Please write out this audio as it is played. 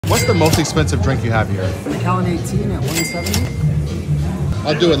What's the most expensive drink you have here? Macallan 18 at 170.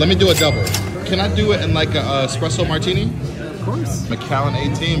 I'll do it. Let me do a double. Can I do it in like a espresso martini? Of course. Macallan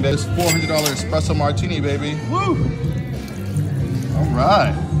 18, baby. It's $400 espresso martini, baby. Woo! All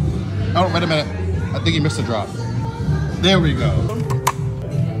right. Oh, wait a minute. I think you missed a drop. There we go.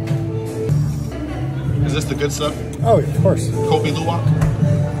 Is this the good stuff? Oh, of course. Kobe Luwak?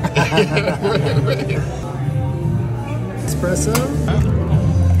 Espresso.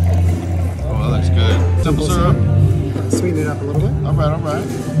 Oh, that looks good. Simple syrup. Sweeten it up a little bit. All right, all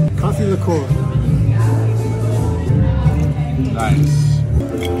right. Coffee liqueur. Nice.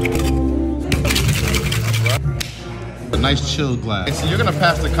 A nice chilled glass. So you're gonna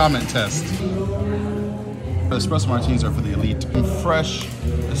pass the comment test. The espresso martinis are for the elite. Fresh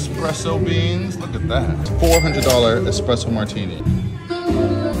espresso beans. Look at that. $400 espresso martini.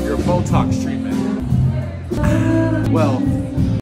 Your Botox treatment. Well,